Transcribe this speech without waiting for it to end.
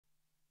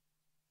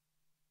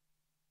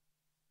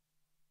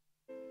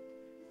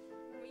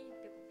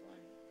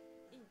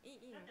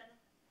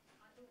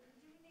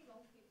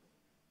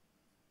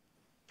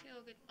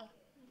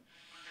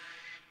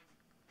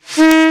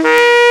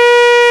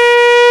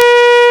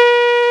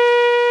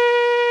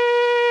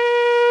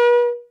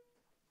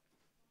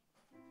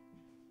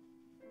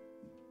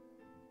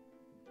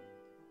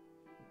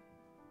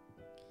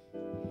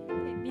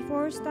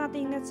Before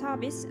starting the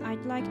service,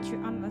 I'd like to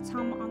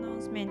some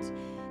announcements.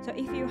 So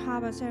if you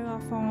have a cellular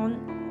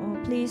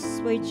phone, please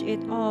switch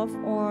it off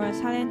or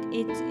set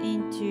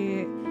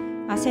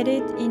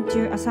it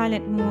into a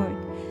silent mode,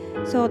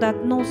 so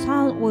that no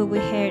sound will be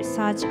heard,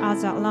 such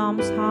as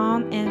alarm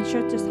sound and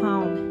shutter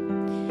sound.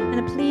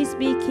 And please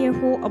be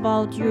careful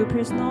about your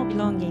personal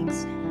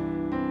belongings.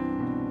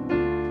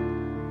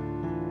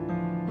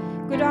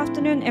 Good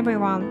afternoon,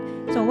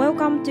 everyone. So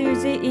welcome to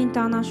the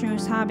international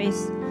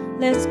service.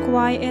 Let's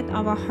quiet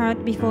our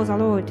heart before the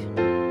Lord.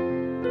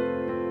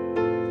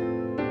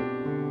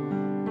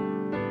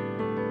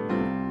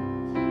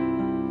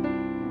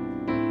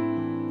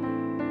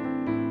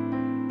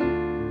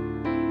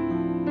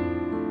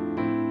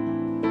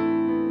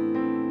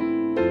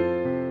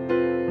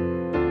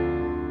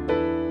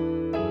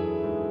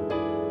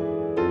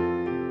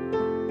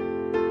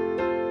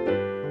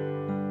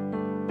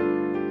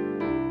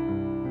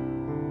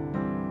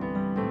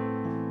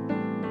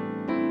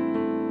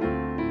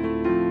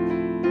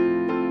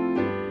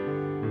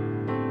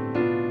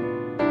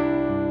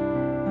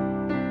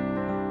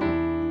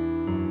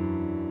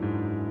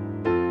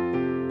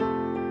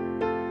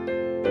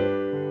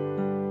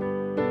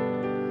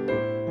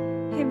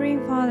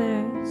 Heavenly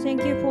Father,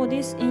 thank you for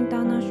this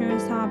international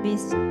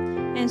service,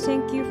 and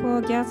thank you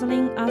for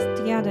gathering us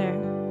together.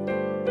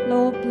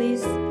 Lord,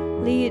 please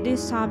lead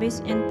this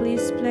service, and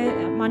please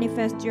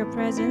manifest your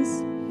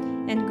presence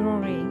and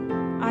glory.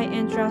 I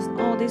entrust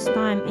all this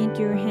time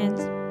into your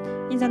hands.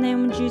 In the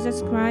name of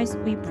Jesus Christ,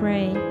 we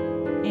pray.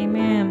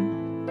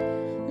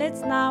 Amen.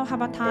 Let's now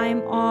have a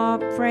time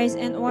of praise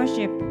and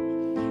worship.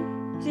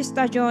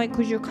 Sister Joy,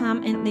 could you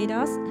come and lead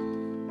us?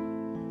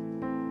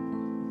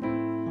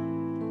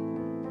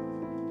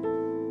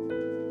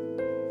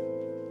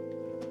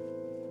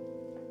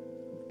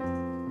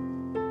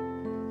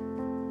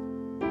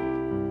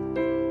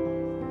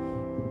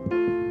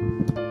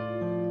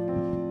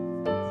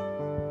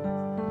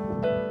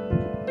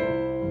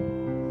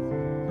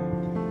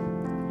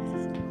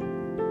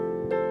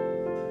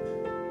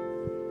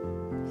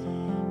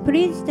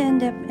 Please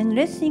stand up and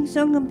let's sing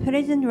song of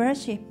praise and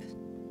worship.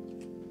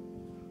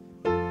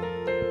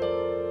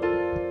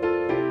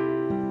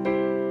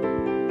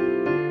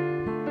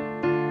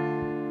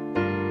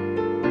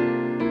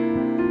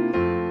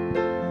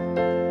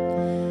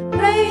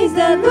 Praise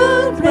the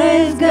Lord,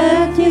 praise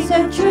God, His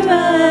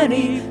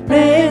sanctuary,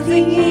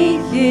 praising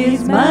in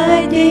His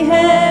mighty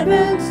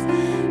heavens,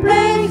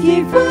 praise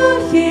Him for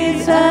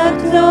His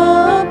acts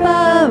of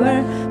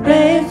power,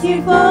 praise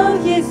Him for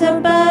His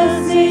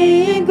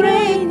surpassing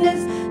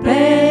greatness,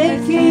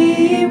 praise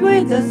Him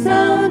with the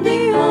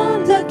sounding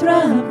on the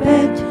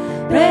trumpet,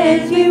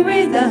 praise Him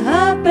with the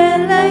harp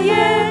and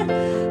lyre,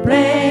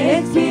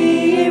 praise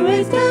Him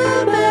with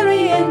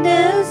tambourine and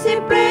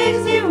dancing,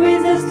 praise Him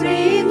with the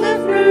strings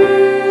of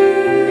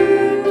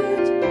flute,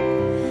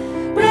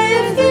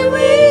 praise Him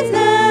with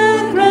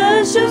the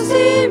crash of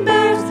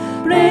cymbals,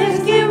 praise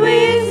Him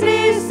with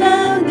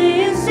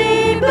resounding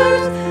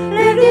cymbals,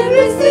 let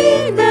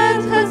everything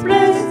that has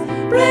blessed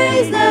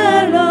praise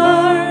the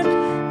Lord,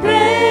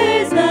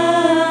 praise the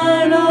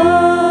Lord.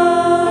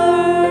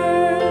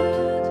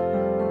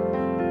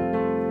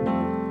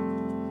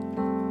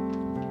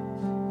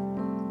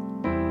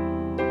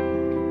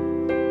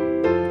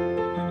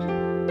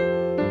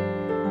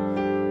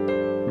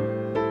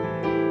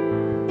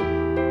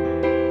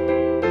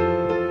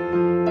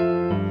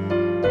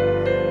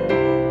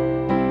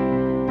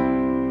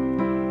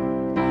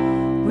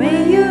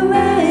 When you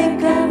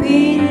wake up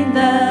in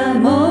the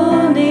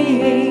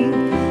morning,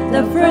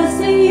 the first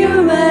thing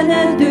you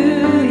wanna do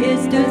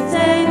is to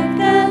thank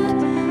God.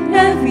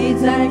 Life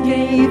is a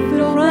gift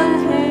from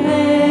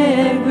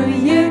heaven.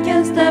 You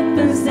can stop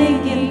and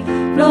singing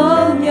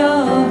from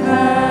your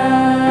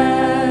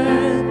heart.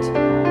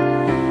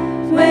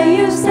 When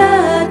you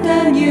start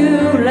a new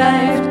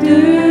life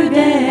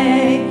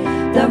today,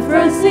 the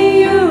first thing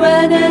you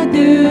wanna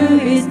do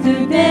is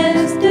to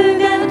dance to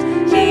God.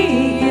 He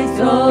is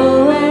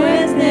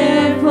always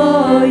there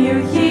for you.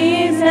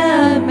 He is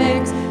that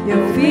makes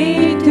your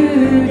feet to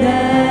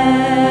dance.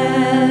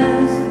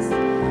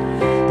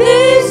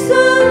 This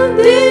song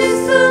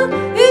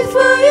is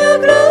for your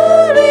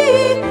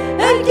glory.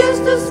 I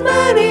just a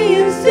smiling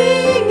and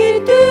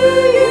singing to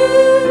you.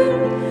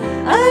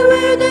 I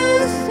will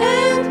dance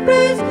and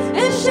praise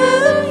and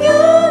shout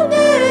your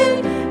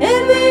name,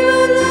 and we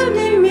will love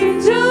Him in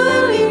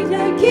joy in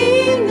the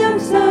kingdom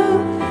song.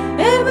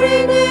 Every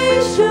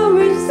nation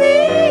will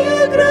sing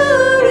your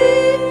glory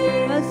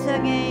once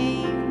again.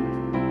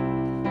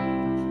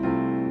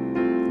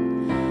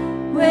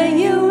 When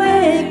you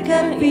wake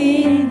up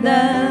in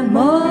the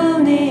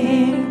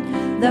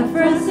morning, the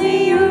first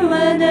thing you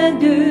wanna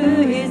do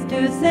is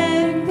to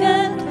thank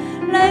God.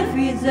 Life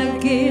is a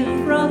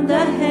gift from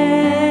the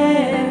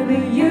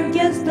heaven. You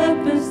can stop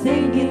and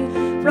sing it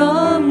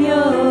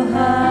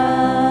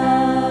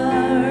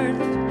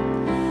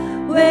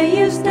when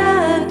you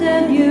start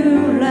a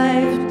new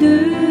life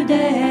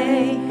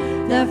today,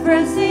 the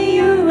first thing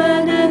you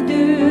wanna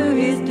do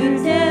is to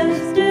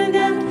dance to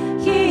God.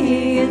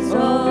 He is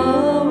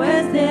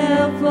always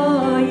there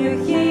for you.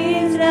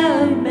 His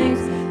love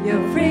makes you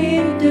free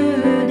to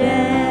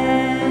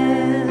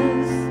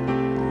dance.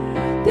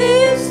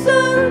 This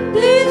song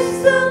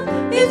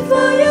is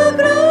for your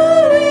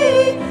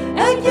glory.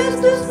 I just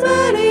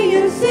smile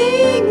and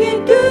sing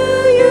it to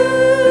you.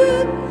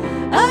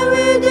 I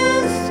will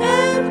dance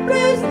and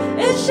praise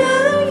and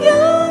shout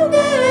your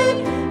name.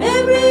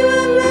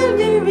 Everyone let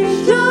me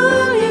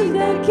rejoice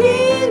the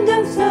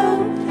kingdom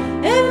song.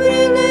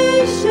 Every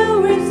nation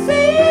will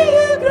sing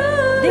your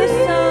glory.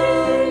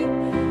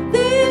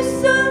 This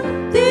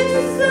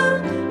song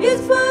is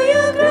for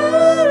your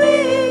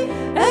glory.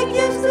 I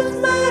just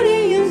smile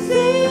and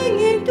sing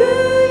it to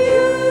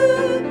you.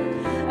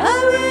 I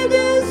will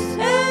dance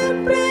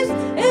and praise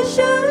and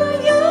shout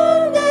your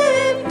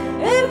name.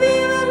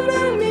 Everyone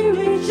let me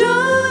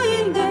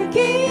rejoice the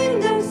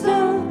kingdom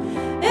song.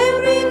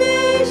 Every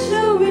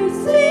nation will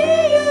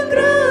sing your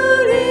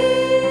glory.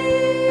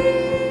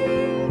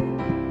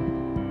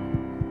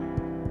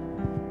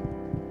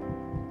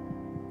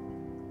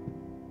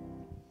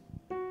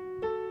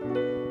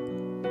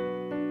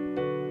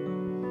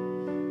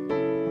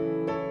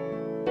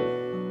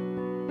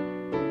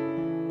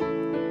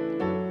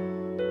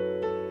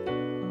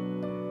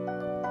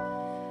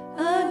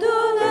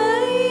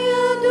 Adonai,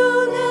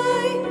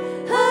 Adonai,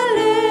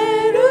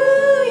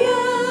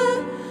 hallelujah.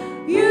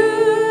 You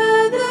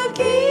are the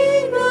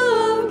King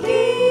of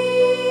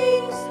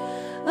kings.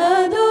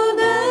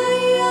 Adonai,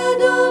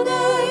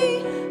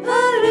 Adonai,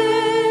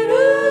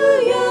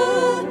 hallelujah.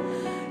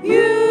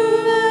 You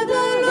are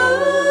the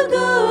Lord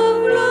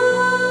of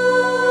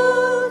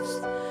lords.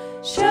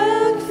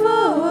 Shout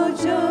for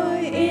joy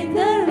in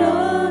the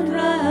Lord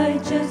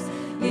righteous.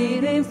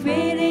 It is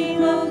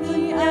feeling of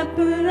the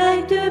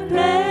upright to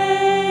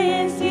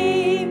praise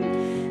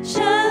Him.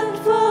 Shout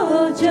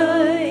for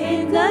joy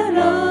in the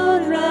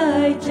Lord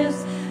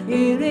righteous.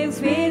 It is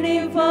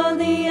feeling for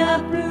the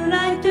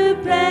upright to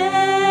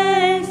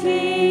praise Him.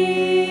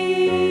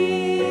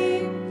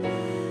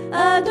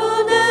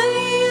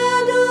 Adonai,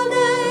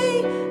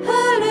 Adonai,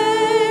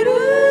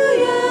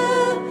 hallelujah.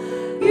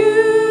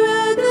 You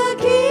are the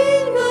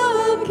King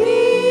of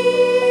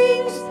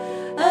kings.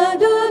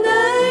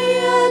 Adonai,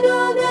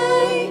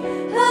 Adonai,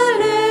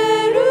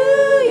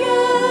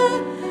 hallelujah.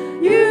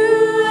 You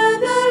are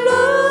the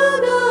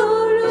Lord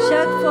of lords.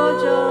 Shout for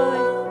joy.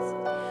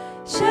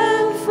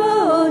 Shout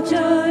for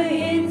joy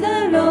in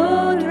the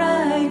Lord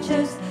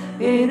righteous.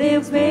 It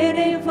is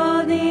waiting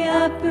for the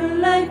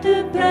upright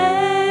to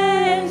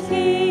praise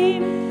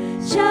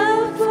Him.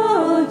 Shout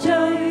for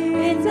joy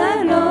in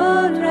the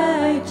Lord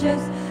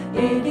righteous.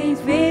 It is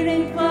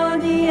waiting for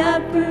the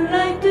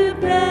upright to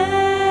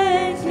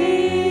praise Him.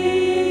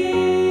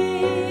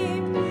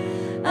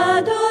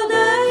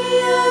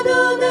 Adonai,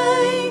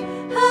 Adonai,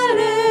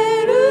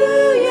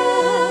 hallelujah.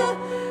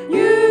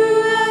 You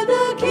are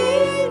the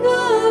King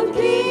of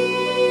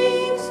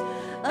kings.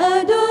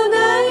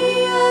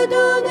 Adonai,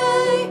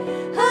 Adonai,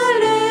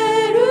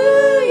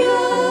 hallelujah.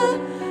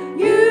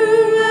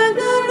 You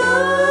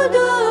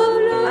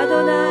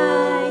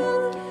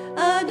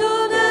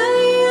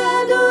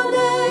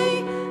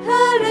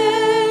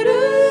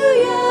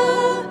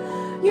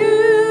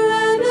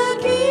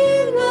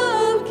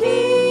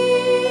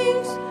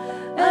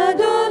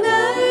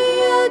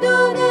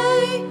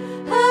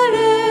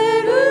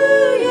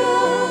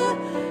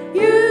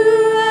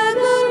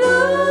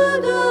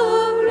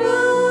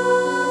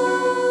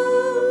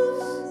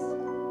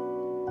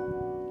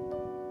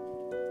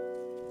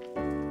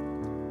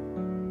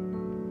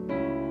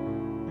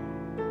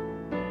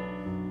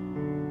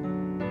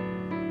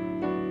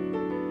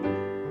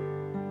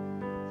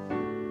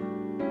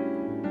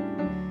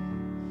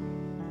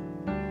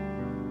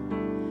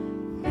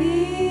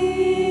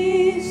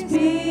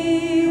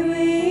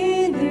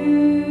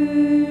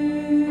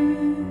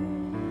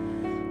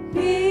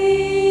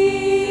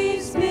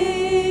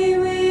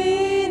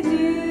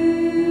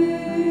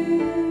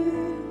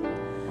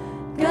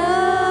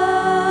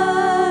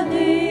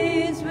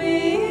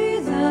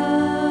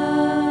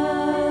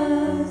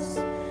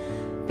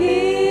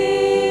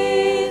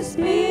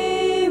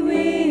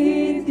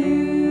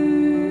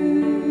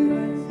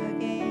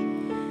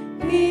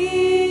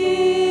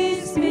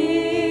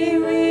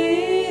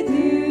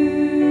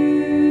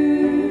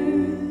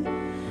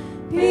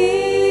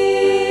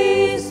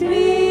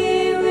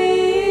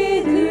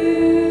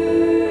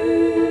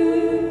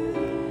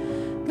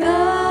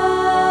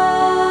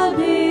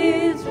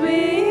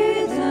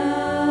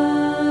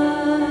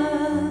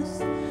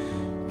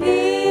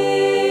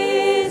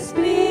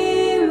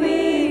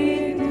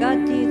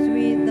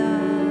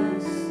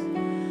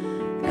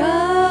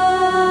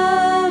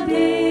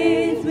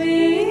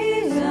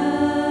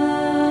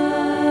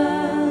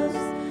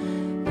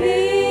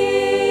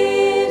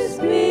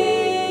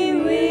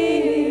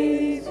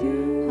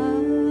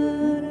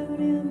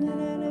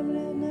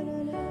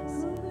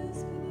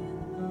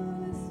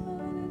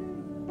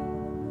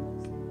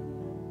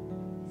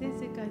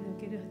界に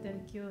おける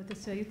働きを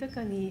私は豊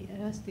かに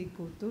表してい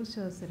こうと主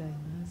はさらい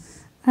ま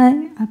す。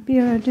I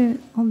appeared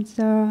of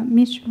the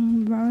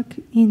mission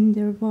work in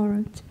the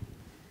world.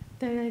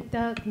 与えられ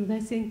たこの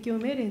大宣教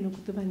命令の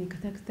言葉に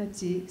固く立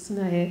ち、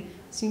備え、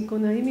信仰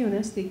の歩みを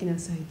なしていきな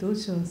さいと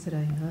主はさ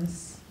らいま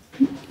す。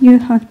You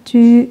have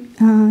to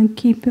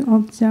keep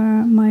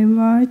observe my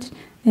word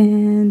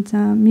and the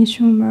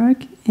mission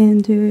work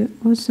and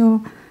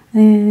also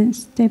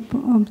step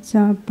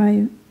observe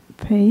by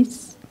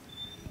praise.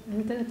 あ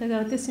なた方が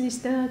私に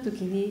従うと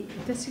きに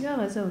私が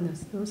技をな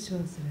すと主は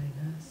さらい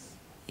ます。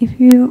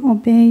If you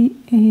obey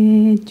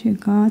to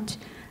God,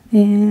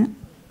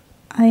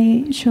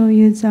 I show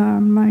you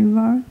my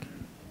work.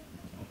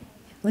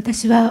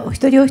 私はお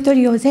一人お一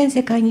人を全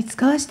世界に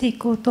使わしてい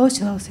こうと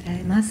主はおせら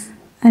れます。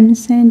I'm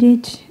send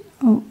it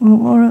all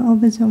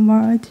over the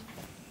world.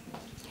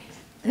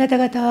 あなた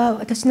方は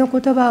私の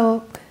言葉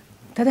を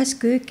正し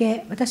く受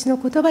け、私の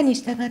言葉に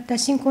従った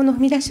信仰の踏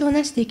み出しを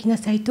なしていきな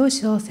さいと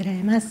主はおせら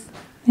れます。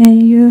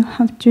You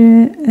have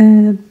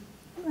to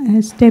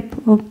step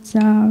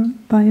observe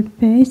by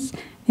faith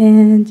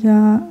and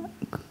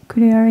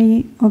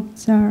clearly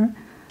observe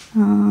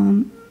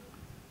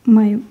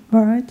my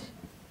word.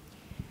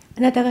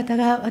 あなた方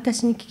が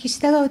私に聞き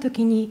従うと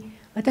きに、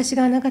私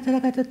があなた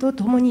方と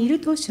共にいる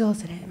と主はお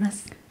せられま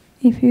す。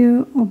If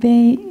you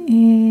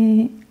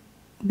obey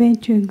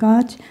to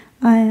God,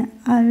 I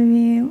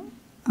will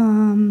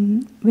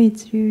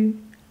with you.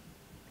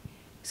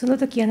 その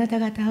時あなた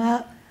方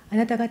はあ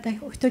なた方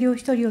お一人お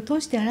一人を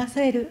通して表さ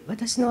れる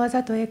私の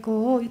技と栄光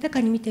を豊か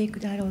に見ていく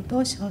であろう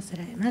と主はおせ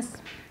られま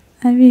す。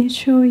I will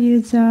show you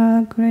the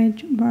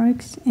great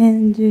works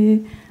and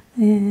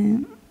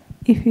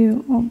if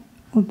you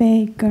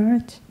obey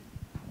God.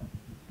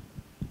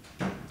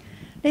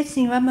 Let's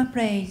sing one more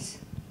praise.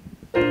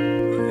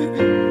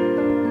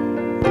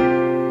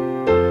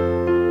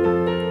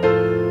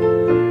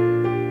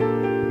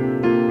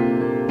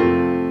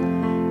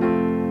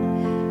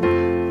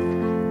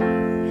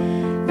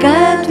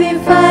 God will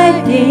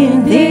fight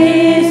in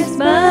this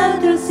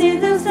battle, see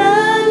the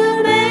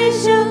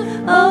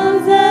salvation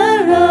of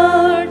the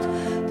Lord.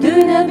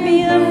 Do not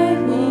be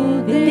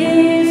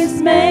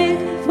dismayed,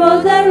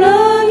 for the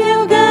Lord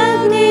your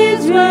God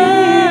is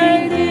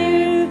right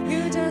here.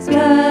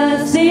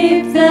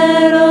 Worship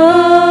the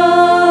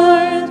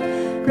Lord,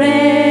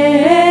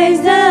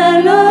 praise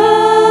the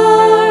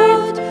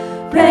Lord,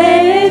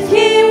 praise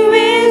Him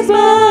with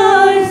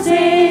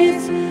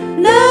voices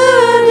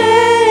loud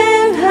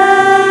and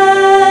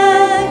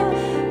high.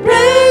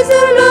 Praise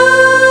the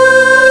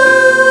Lord,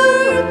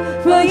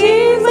 for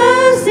His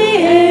mercy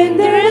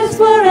endures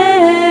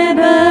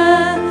forever.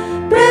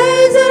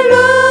 Praise the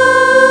Lord,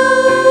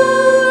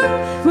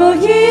 for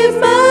His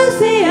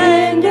mercy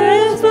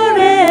endures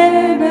forever.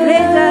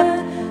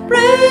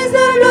 Praise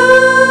the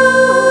Lord,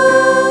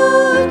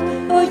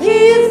 for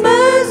His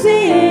mercy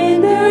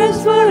endures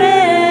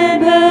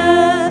forever.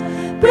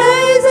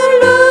 Praise the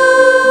Lord,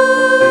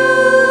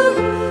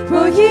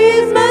 for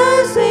His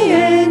mercy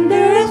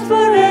endures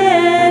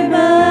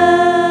forever.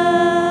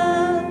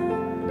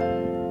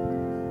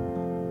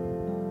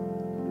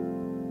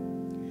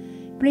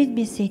 Please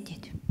be seated.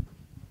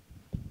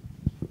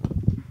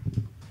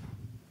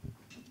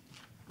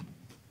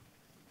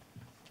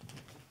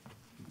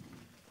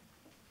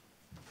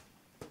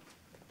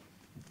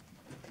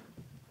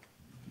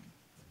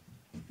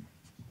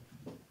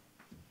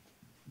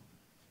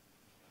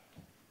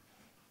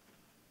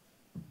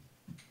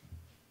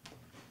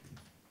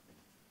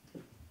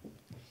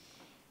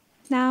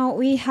 Now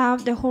we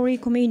have the Holy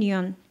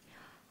Communion.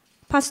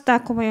 Pastor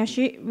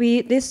Kobayashi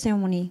read this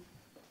ceremony.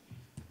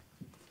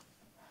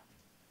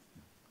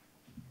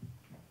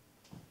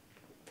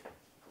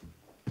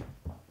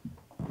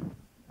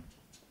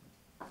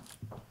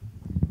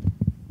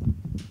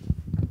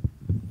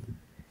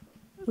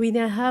 We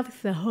now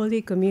have the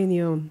Holy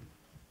Communion.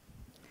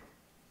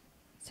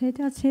 それ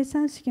では聖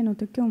餐式の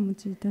時をお持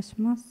ちいたし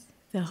ます。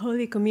 The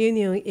Holy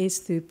Communion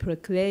is to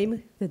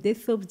proclaim the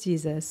death of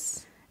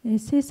Jesus.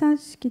 聖餐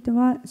式と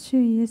は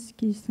主イエス・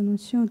キリストの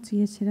死を告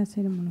げ知ら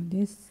せるもの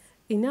です。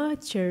 In our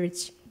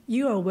church,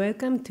 you are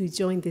welcome to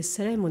join this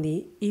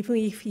ceremony even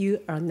if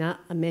you are not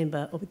a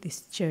member of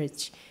this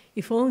church,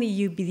 if only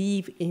you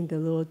believe in the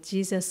Lord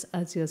Jesus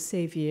as your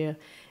Savior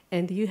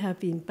and you have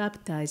been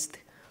baptized,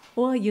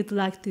 or you'd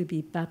like to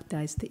be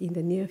baptized in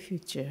the near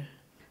future.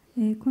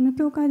 この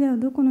教会では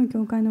どこの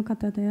教会の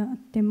方であっ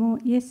ても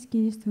イエス・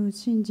キリストを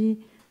信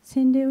じ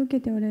洗礼を受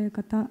けておられる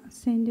方、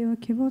洗礼を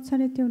希望さ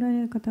れておら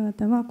れる方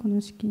々はこの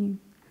式に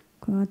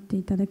加わって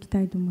いただきた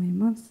いと思い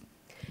ます。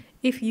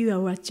If you are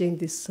watching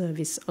this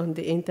service on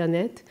the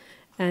internet,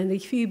 and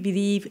if you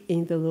believe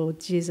in the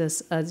Lord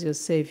Jesus as your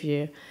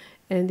Savior,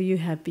 and you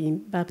have been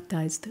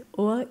baptized,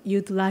 or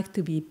you'd like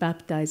to be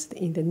baptized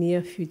in the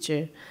near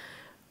future,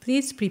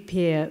 please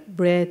prepare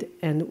bread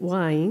and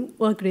wine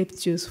or grape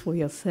juice for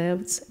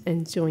yourselves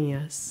and join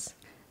us.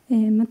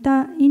 ま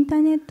たインタ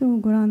ーネットを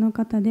ご覧の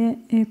方で、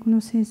こ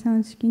の聖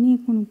餐式に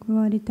加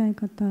わりたい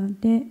方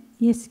で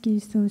イエス・キリ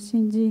ストを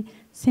信じ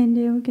洗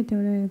礼を受けて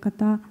おられる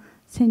方、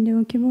洗礼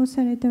を希望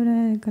されてお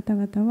られる方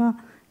々は、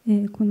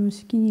この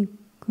式に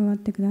加わっ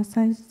てくだ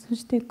さい。そ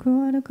して加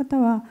わる方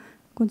は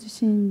ご自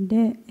身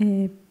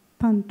で、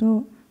パン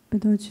とブ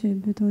ドウジ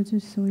ュー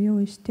スを用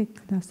意して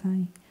くださ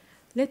い。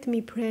Let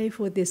me pray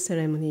for this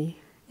ceremony.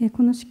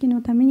 この式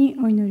のために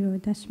お祈りをい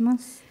たしま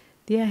す。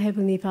 Dear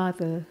Heavenly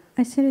Father,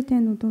 愛する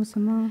天のお父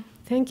様、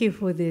 thank you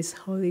for this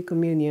Holy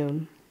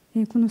Communion.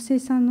 この聖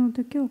餐の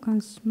時を感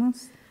謝しま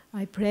す。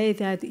 I pray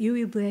that you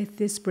will bless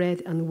this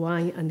bread and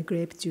wine and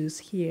grape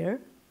juice here.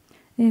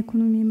 こ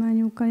の御前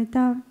に置かれ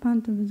たパ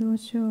ンとブドウ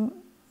酒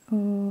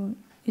を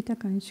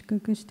豊かに祝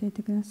福してい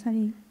てくださ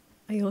り、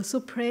 I also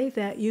pray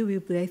that you will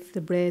bless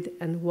the bread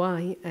and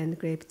wine and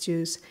grape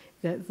juice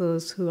that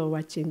those who are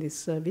watching this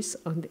service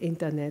on the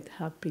internet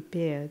have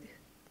prepared.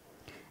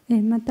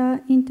 ま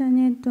たインター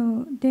ネッ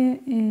ト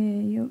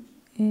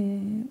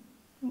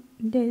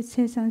で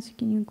生産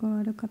式に加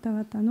わる方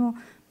々の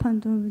パン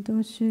とブド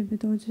ウ酒、ブ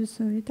ドウジュー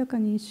スを豊か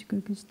に祝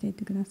福してい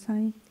てくださ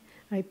い。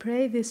 I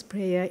pray this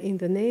prayer in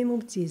the name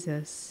of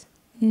Jesus.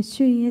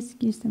 主イエス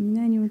キリストの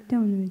皆によって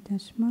お祈りいた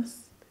しま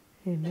す。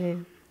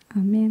 Amen. ア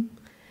ーメン。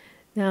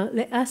 Now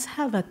let us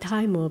have a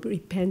time of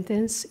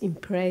repentance in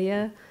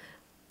prayer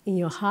in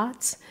your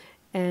hearts,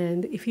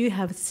 and if you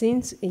have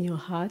sins in your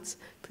hearts,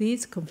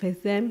 please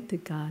confess them to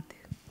God.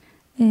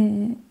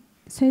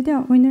 それで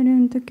はお祈り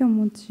の時をお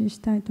持ちし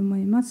たいと思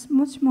います。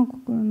もしも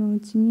心の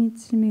内に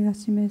罪が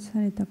示さ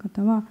れた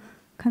方は、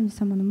神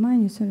様の前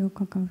にそれを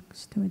告白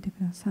しておいてく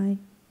ださい。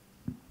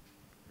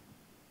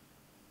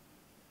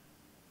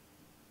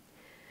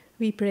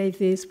We pray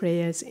these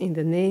prayers in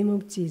the name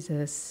of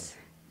Jesus.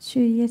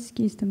 主イエス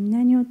キリストの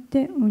皆によっ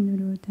てお祈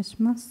りをいたし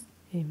ます。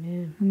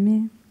 Amen. アーメ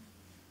ン。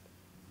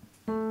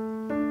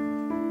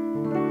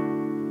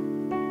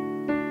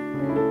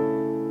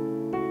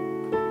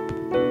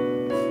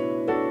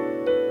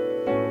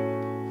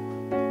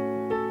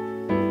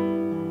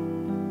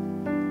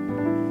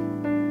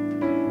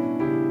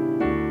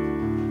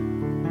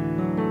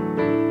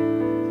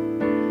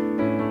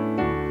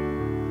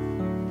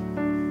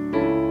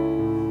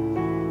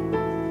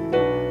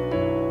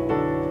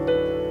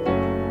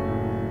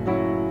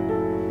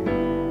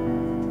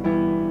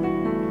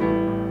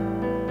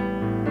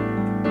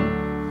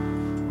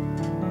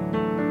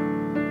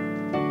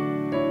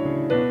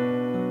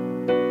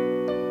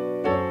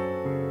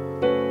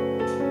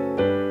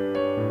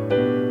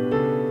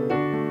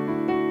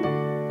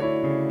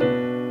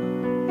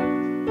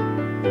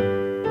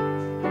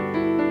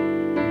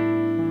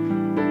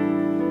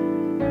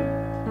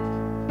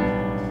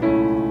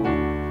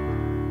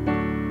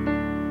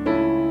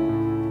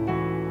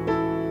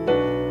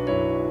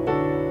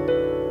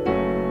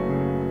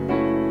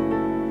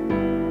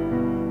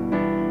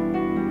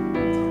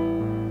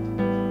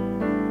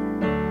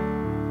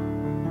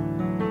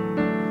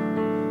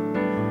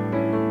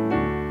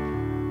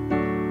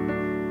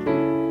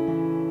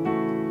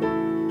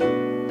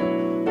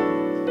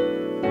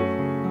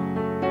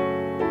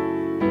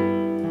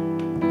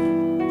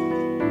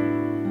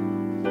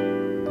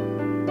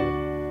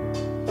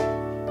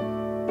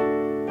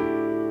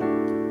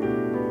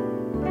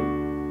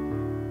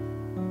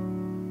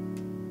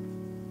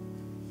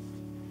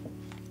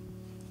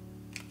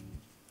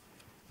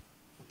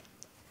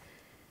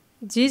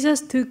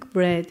Jesus took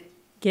bread,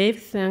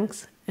 gave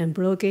thanks, and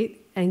broke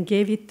it, and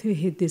gave it to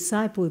his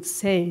disciples,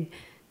 saying,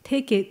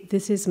 "Take it,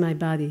 this is my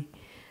body."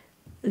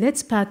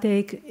 Let's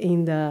partake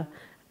in the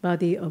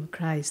body of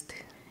Christ.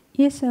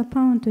 イエスは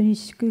パンを取り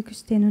祝福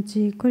して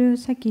後、これを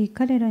裂き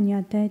彼らに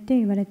与えて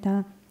言われ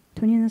た。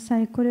取りな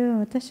さい、これは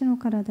私の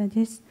体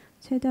です。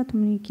それでは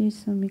共にキリ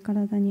ストの御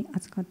体に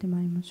預かってま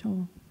いりましょ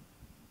う。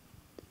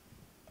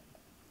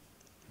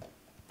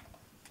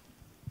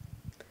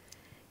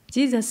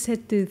Jesus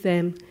said to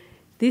them,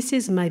 "This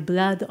is my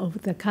blood of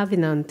the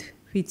covenant,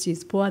 which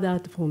is poured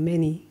out for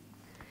many.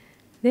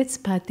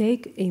 Let's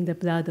partake in the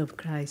blood of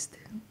Christ."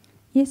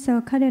 イエス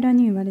は彼ら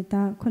に言われ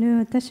た。これは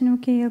私の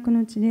契約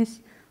の血で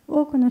す。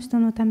多くの人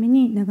のため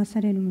に流さ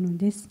れるもの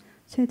です。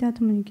それでは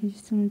共にキリ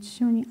ストの血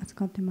潮に預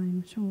かってまいり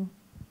ましょう。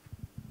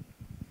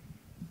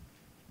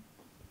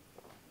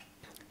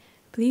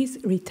Please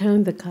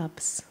return the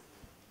cups.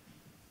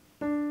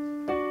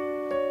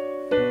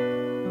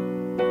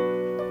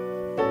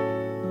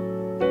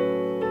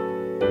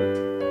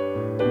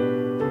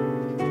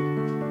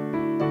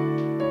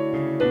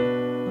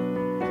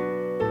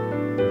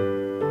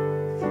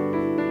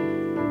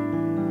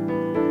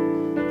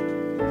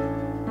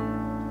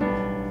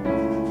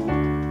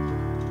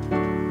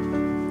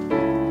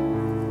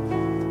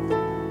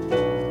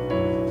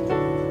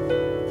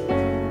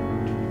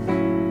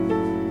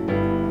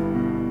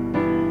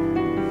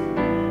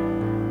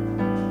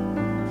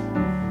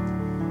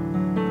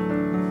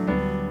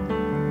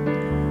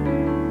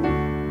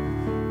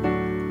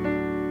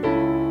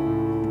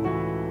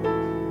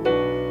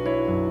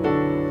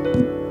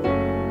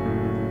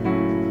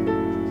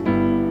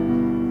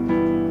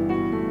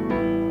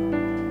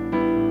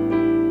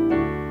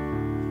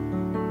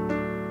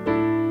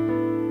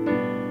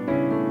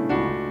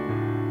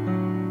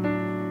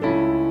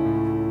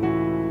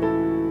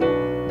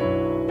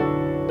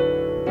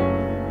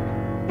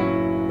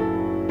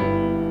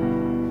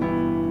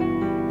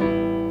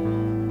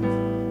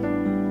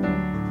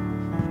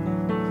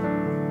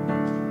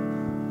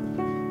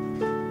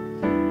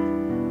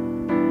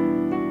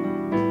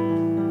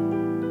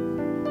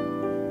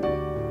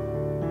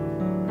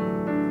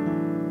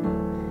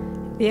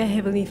 Dear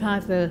Heavenly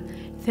Father,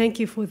 thank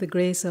you for the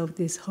grace of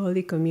this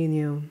Holy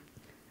Communion.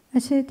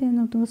 愛しれて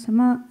のお父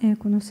様、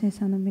この聖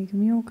餐の恵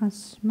みを感謝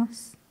しま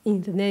す。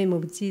In the name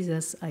of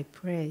Jesus, I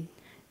pray.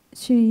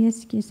 主イエ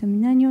スキリストの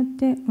皆によっ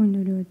てお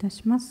祈りをいた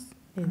します。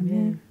アーメ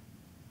ン。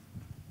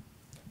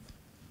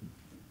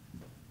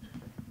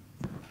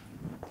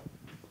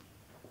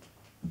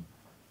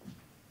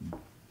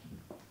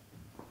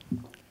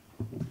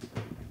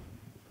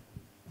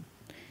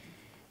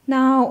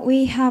Now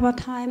we have a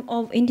time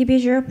of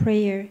individual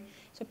prayer,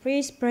 so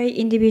please pray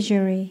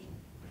individually.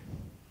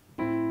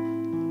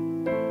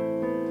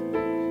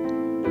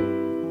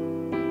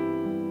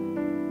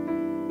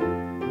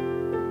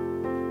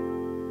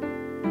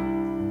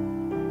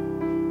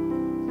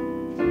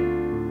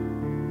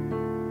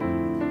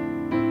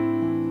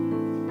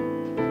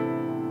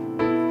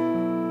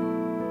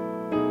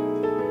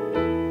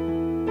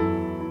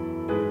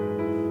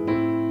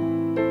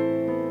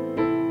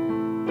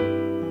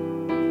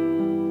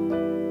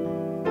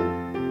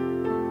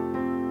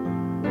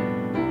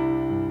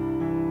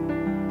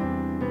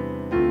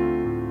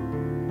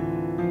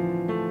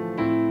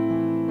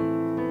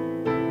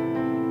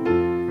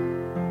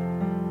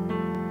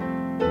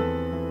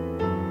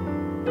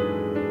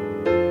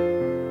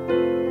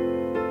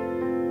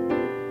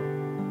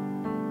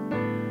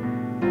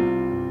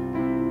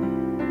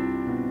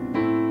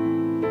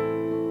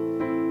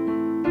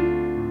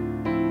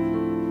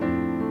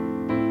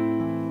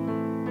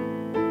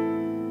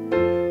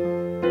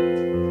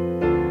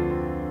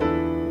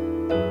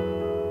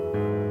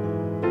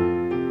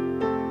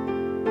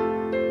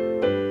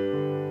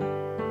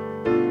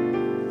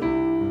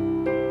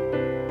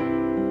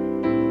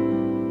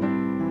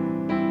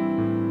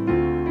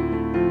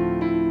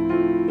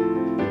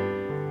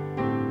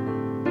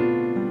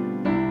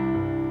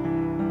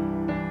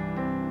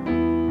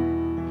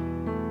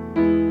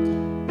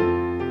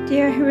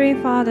 Dear Heavenly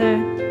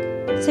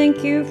Father,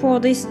 thank you for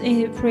this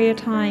prayer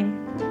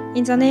time.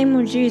 In the name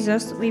of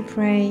Jesus, we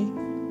pray.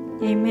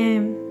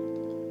 Amen.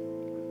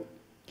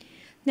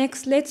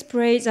 Next, let's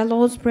pray the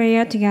Lord's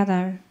Prayer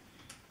together.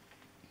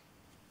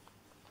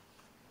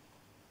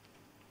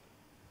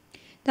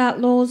 The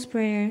Lord's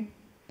Prayer.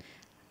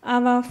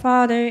 Our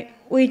Father,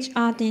 which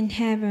art in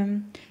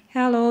heaven,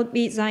 hallowed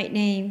be thy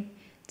name.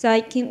 Thy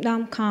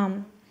kingdom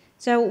come.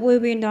 Thy will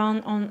be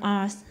done on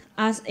earth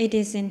as it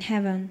is in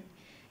heaven.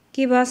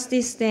 Give us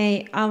this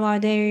day our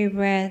daily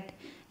bread,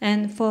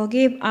 and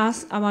forgive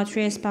us our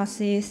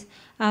trespasses,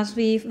 as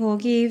we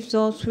forgive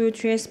those who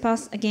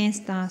trespass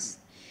against us.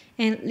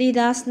 And lead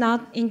us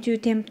not into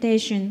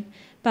temptation,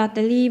 but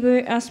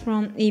deliver us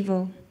from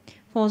evil.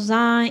 For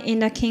thine is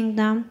the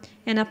kingdom,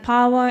 and the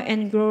power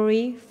and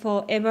glory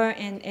forever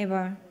and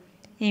ever.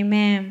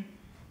 Amen.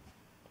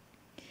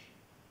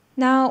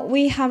 Now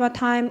we have a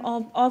time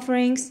of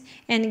offerings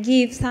and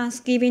give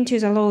thanksgiving to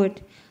the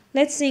Lord.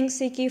 Let's sing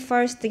Seek Ye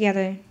First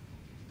together.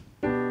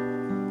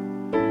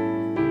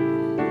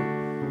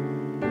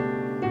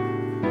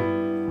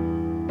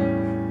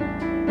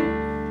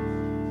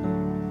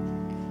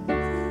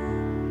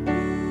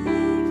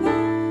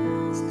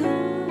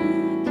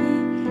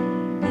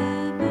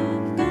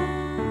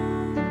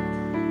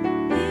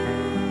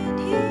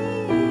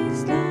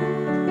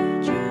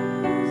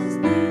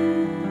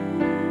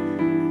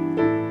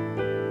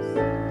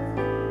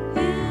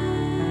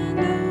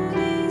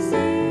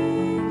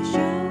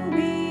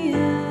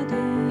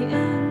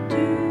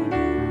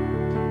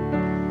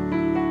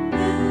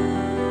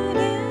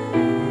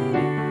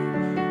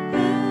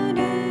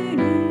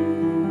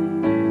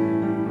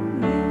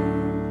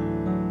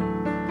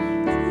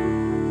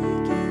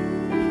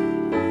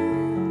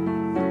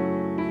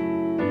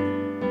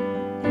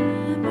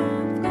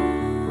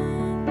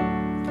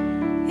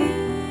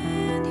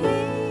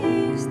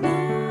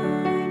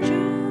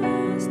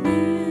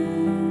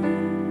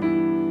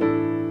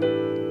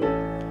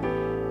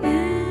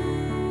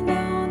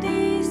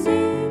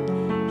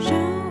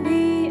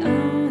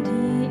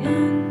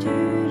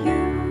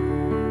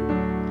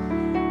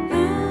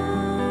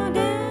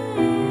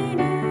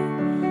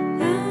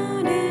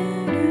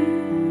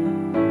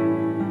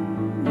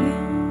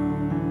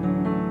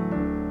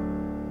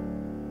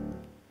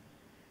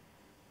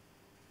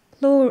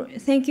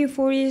 Lord, thank you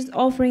for this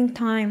offering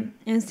time,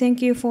 and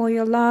thank you for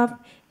your love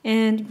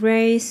and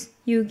grace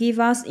you give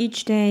us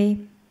each day.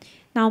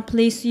 Now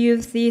please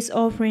use these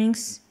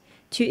offerings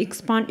to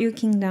expand your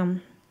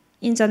kingdom.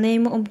 In the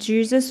name of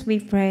Jesus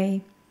we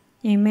pray.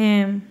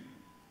 Amen.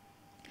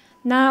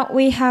 Now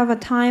we have a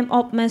time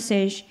of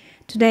message.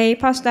 Today,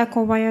 Pastor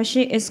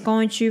Kobayashi is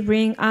going to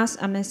bring us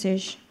a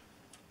message.